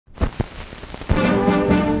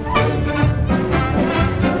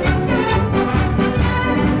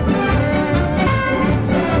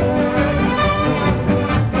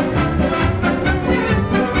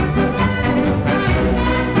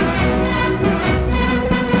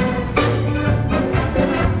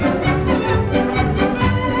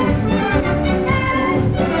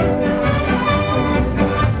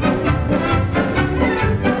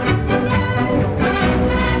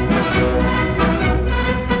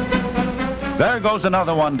There goes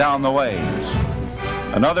another one down the ways.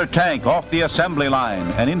 Another tank off the assembly line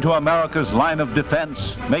and into America's line of defense,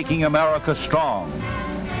 making America strong.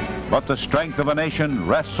 But the strength of a nation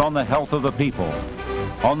rests on the health of the people,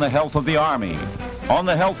 on the health of the Army, on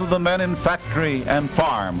the health of the men in factory and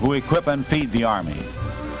farm who equip and feed the Army,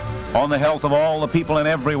 on the health of all the people in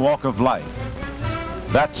every walk of life.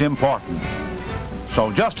 That's important.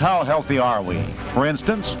 So just how healthy are we? For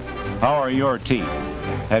instance, how are your teeth?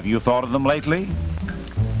 Have you thought of them lately?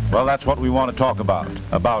 Well, that's what we want to talk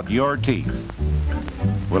about your teeth.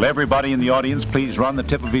 Will everybody in the audience please run the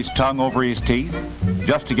tip of his tongue over his teeth,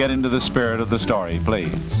 just to get into the spirit of the story,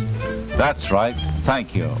 please? That's right.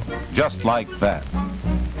 Thank you. Just like that.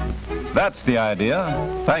 That's the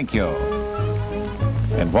idea. Thank you.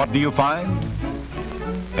 And what do you find?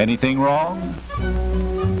 Anything wrong?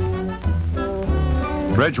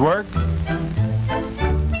 Bridge work?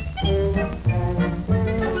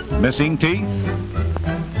 Missing teeth?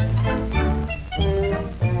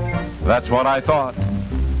 That's what I thought.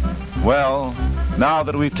 Well, now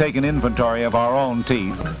that we've taken inventory of our own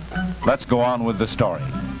teeth, let's go on with the story.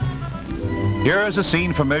 Here is a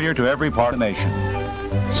scene familiar to every part of the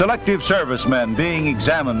nation. Selective servicemen being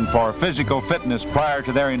examined for physical fitness prior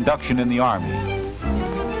to their induction in the Army.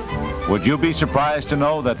 Would you be surprised to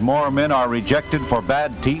know that more men are rejected for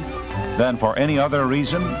bad teeth than for any other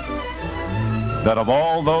reason? That of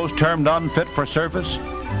all those termed unfit for service,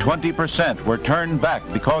 20% were turned back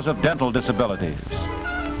because of dental disabilities.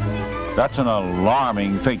 That's an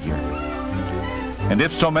alarming figure. And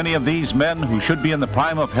if so many of these men who should be in the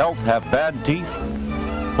prime of health have bad teeth,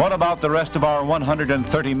 what about the rest of our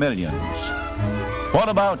 130 millions? What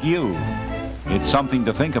about you? It's something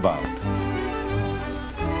to think about.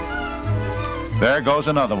 There goes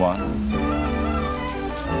another one.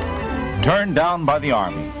 Turned down by the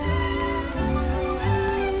Army.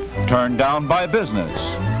 Turned down by business.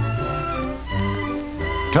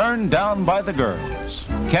 Turned down by the girls.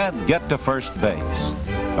 Can't get to first base.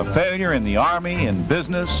 A failure in the Army, in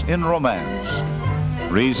business, in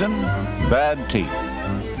romance. Reason? Bad teeth.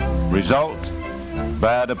 Result?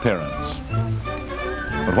 Bad appearance.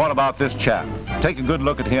 But what about this chap? Take a good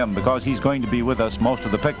look at him, because he's going to be with us most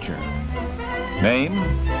of the picture. Name?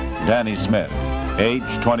 Danny Smith.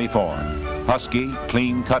 Age 24. Husky,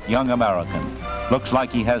 clean-cut young American. Looks like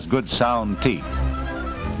he has good sound teeth.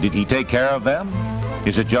 Did he take care of them?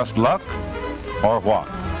 Is it just luck? Or what?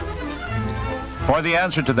 For the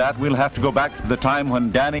answer to that, we'll have to go back to the time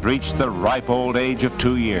when Danny reached the ripe old age of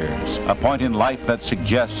 2 years, a point in life that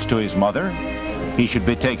suggests to his mother he should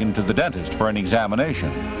be taken to the dentist for an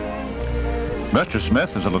examination. Mr. Smith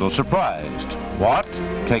is a little surprised. What?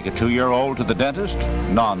 Take a 2-year-old to the dentist?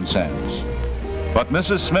 Nonsense. But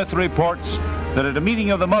Mrs. Smith reports that at a meeting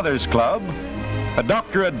of the Mothers Club, a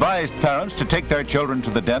doctor advised parents to take their children to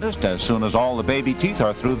the dentist as soon as all the baby teeth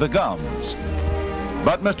are through the gums.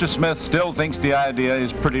 But Mr. Smith still thinks the idea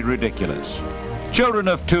is pretty ridiculous. Children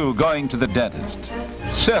of 2 going to the dentist.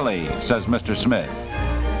 Silly, says Mr. Smith.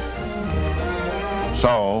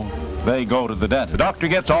 So they go to the dentist. The doctor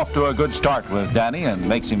gets off to a good start with Danny and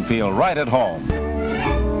makes him feel right at home.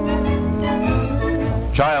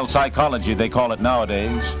 Child psychology, they call it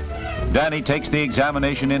nowadays. Danny takes the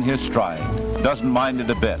examination in his stride. Doesn't mind it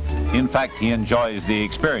a bit. In fact, he enjoys the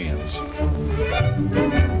experience.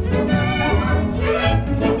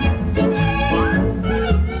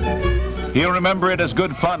 He'll remember it as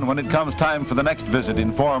good fun when it comes time for the next visit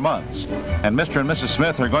in 4 months. And Mr. and Mrs.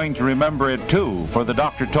 Smith are going to remember it too, for the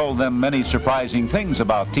doctor told them many surprising things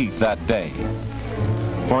about teeth that day.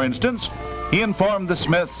 For instance, he informed the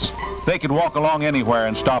Smiths they could walk along anywhere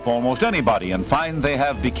and stop almost anybody and find they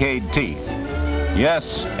have decayed teeth. Yes,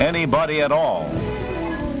 anybody at all.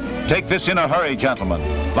 Take this in a hurry,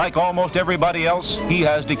 gentlemen. Like almost everybody else, he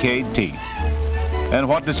has decayed teeth. And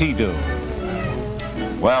what does he do?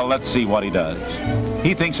 Well, let's see what he does.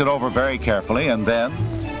 He thinks it over very carefully and then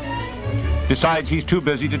decides he's too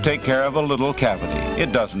busy to take care of a little cavity.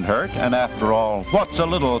 It doesn't hurt, and after all, what's a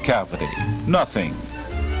little cavity? Nothing.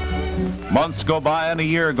 Months go by and a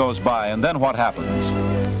year goes by, and then what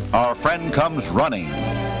happens? Our friend comes running,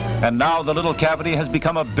 and now the little cavity has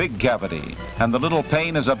become a big cavity, and the little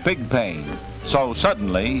pain is a big pain. So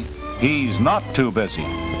suddenly, he's not too busy.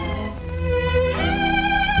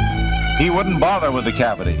 He wouldn't bother with the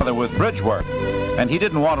cavity, bother with bridge work, and he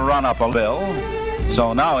didn't want to run up a bill,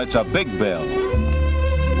 so now it's a big bill.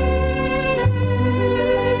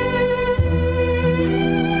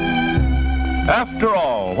 After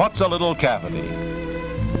all, what's a little cavity?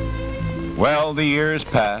 Well, the years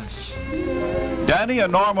pass. Danny, a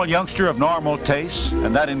normal youngster of normal tastes,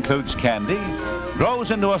 and that includes candy,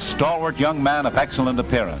 grows into a stalwart young man of excellent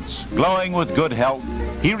appearance. Glowing with good health,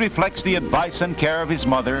 he reflects the advice and care of his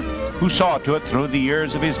mother, who saw to it through the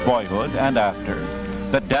years of his boyhood and after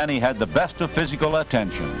that Danny had the best of physical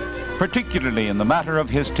attention, particularly in the matter of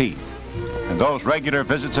his teeth. And those regular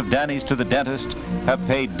visits of Danny's to the dentist have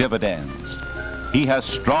paid dividends. He has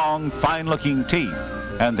strong, fine-looking teeth,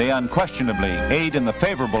 and they unquestionably aid in the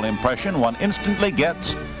favorable impression one instantly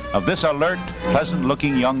gets of this alert,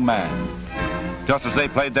 pleasant-looking young man. Just as they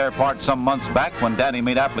played their part some months back when Danny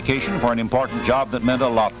made application for an important job that meant a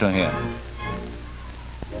lot to him.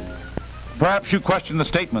 Perhaps you question the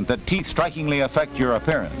statement that teeth strikingly affect your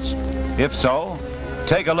appearance. If so,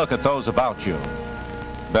 take a look at those about you.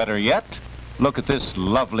 Better yet, look at this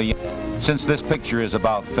lovely... Since this picture is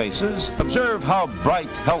about faces, observe how bright,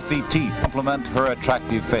 healthy teeth complement her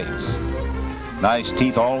attractive face. Nice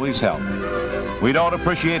teeth always help. We don't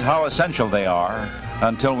appreciate how essential they are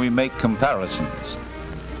until we make comparisons.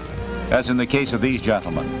 As in the case of these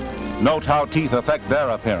gentlemen, note how teeth affect their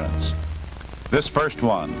appearance. This first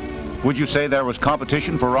one, would you say there was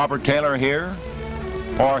competition for Robert Taylor here?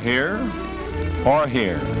 Or here? Or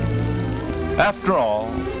here? After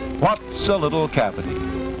all, what's a little cavity?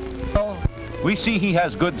 Well, we see he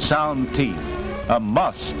has good sound teeth. A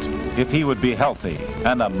must if he would be healthy,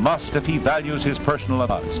 and a must if he values his personal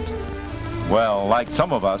must. Well, like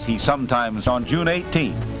some of us, he sometimes on June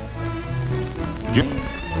 18th.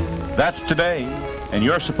 That's today, and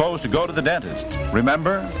you're supposed to go to the dentist.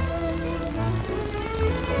 Remember?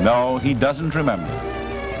 No, he doesn't remember.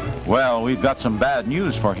 Well, we've got some bad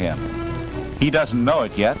news for him. He doesn't know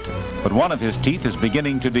it yet, but one of his teeth is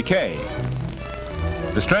beginning to decay.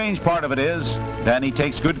 The strange part of it is, Danny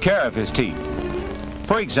takes good care of his teeth.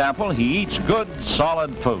 For example, he eats good,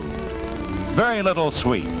 solid food. Very little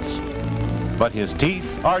sweets. But his teeth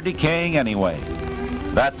are decaying anyway.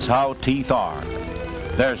 That's how teeth are.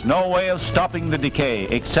 There's no way of stopping the decay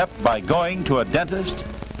except by going to a dentist,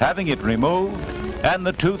 having it removed, and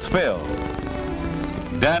the tooth filled.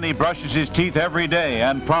 Danny brushes his teeth every day,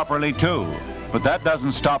 and properly too. But that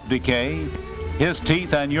doesn't stop decay. His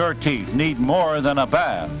teeth and your teeth need more than a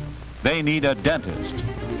bath. They need a dentist.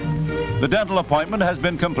 The dental appointment has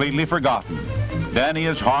been completely forgotten. Danny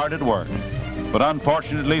is hard at work. But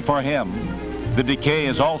unfortunately for him, the decay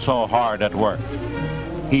is also hard at work.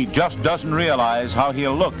 He just doesn't realize how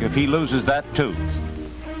he'll look if he loses that tooth.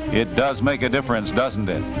 It does make a difference, doesn't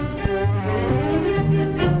it?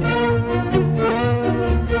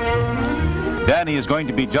 Danny is going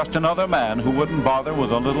to be just another man who wouldn't bother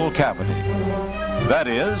with a little cavity. That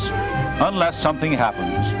is, unless something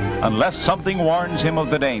happens, unless something warns him of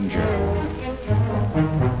the danger.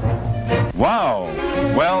 Wow!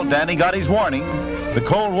 Well, Danny got his warning. The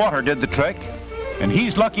cold water did the trick, and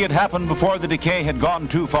he's lucky it happened before the decay had gone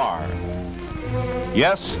too far.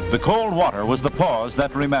 Yes, the cold water was the pause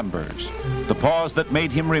that remembers, the pause that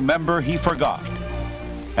made him remember he forgot.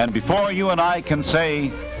 And before you and I can say,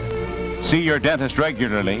 see your dentist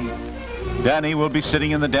regularly, Danny will be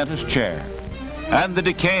sitting in the dentist chair, and the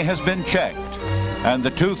decay has been checked, and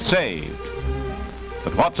the tooth saved.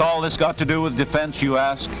 But what's all this got to do with defense, you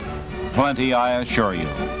ask? Plenty, I assure you.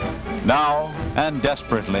 Now, and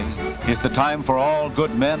desperately, is the time for all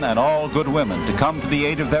good men and all good women to come to the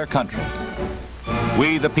aid of their country.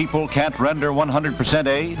 We, the people, can't render 100%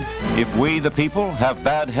 aid if we, the people, have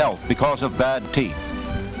bad health because of bad teeth.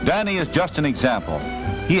 Danny is just an example.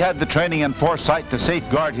 He had the training and foresight to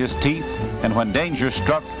safeguard his teeth, and when danger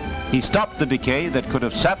struck, he stopped the decay that could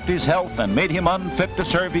have sapped his health and made him unfit to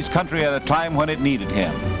serve his country at a time when it needed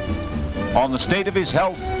him. On the state of his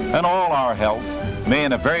health, and all our health, may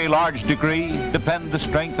in a very large degree depend the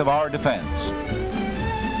strength of our defense.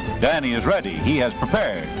 Danny is ready. He has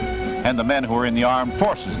prepared. And the men who are in the armed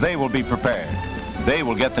forces, they will be prepared. They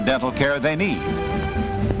will get the dental care they need.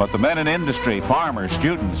 But the men in industry, farmers,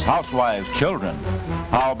 students, housewives, children,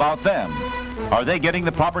 how about them? Are they getting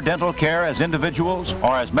the proper dental care as individuals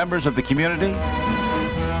or as members of the community?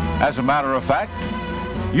 As a matter of fact,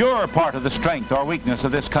 you're part of the strength or weakness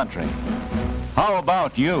of this country. How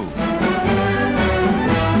about you?